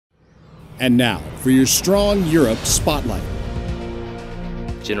And now, for your Strong Europe Spotlight.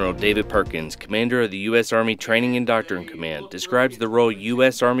 General David Perkins, commander of the U.S. Army Training and Doctrine Command, describes the role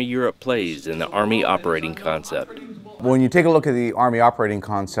U.S. Army Europe plays in the Army operating concept. When you take a look at the Army operating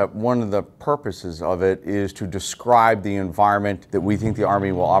concept, one of the purposes of it is to describe the environment that we think the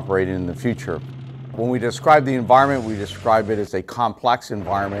Army will operate in the future. When we describe the environment, we describe it as a complex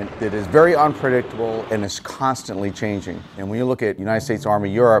environment that is very unpredictable and is constantly changing. And when you look at United States Army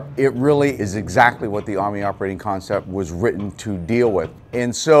Europe, it really is exactly what the Army operating concept was written to deal with.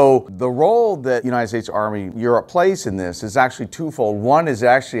 And so the role that United States Army Europe plays in this is actually twofold. One is it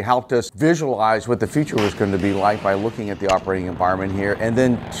actually helped us visualize what the future was going to be like by looking at the operating environment here. And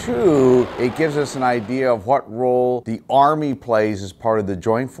then two, it gives us an idea of what role the Army plays as part of the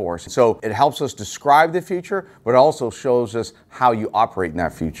Joint Force. So it helps us describe the future, but also shows us how you operate in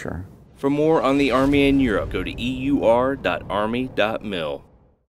that future. For more on the Army in Europe, go to eur.army.mil.